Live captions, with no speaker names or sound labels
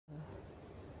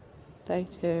day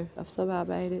 2. I've somehow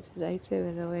made it to day 2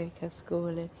 of the week of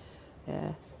schooling.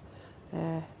 Yes.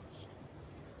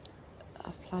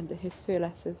 I've planned a history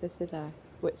lesson for today,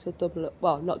 which will double up,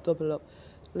 well, not double up,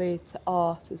 lead to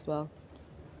art as well.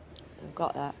 I've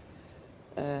got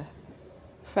that.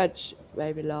 French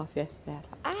made me laugh yesterday.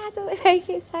 I was like, don't make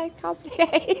it so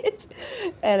complicated.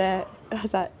 And I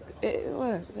was like, it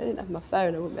worked. I didn't have my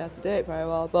phone, I wouldn't be able to do it very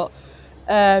well. But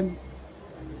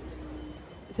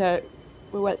so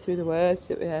we went through the words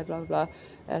that we heard, blah, blah, blah.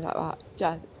 And I was like, right,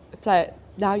 Jazz, play it.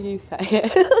 Now you say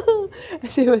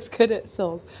it. She was good at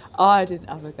some. I didn't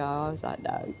have a go. I was like,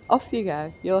 no, off you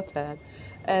go, your turn.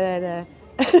 And then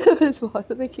there was one,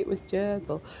 I think it was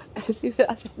gerbil. I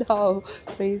said, no,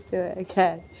 please do it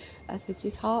again. I said,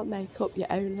 you can't make up your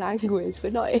own language. We're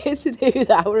not here to do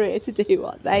that. We're here to do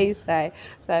what they say.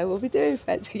 So we'll be doing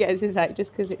French again today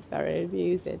just because it's very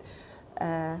amusing.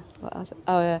 What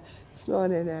else? This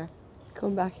morning,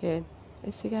 come back in.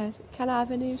 And she goes, can I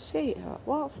have a new sheet? I'm like,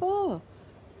 what for?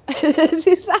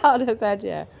 She sat on her bed,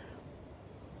 yeah.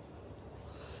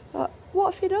 Like,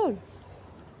 what have you done?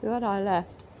 And when I left,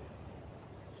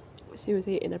 she was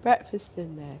eating her breakfast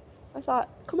in there. I was like,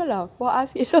 come along, what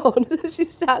have you done? She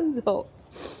stands up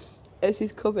and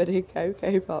she's covered in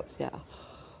Cocoa Pops, yeah.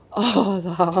 Oh, I was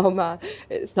like, oh man,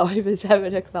 it's not even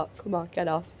 7 o'clock, come on, get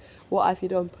off. What have you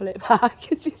done? Pull it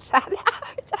back. And she said, no,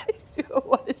 I don't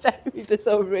want to show me for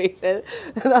some reason.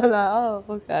 And I'm like, oh,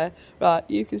 okay, right,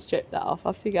 you can strip that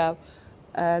off you go.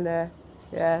 And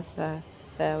yeah, so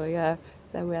there we go.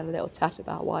 Then we had a little chat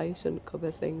about why you shouldn't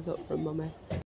cover things up from mummy.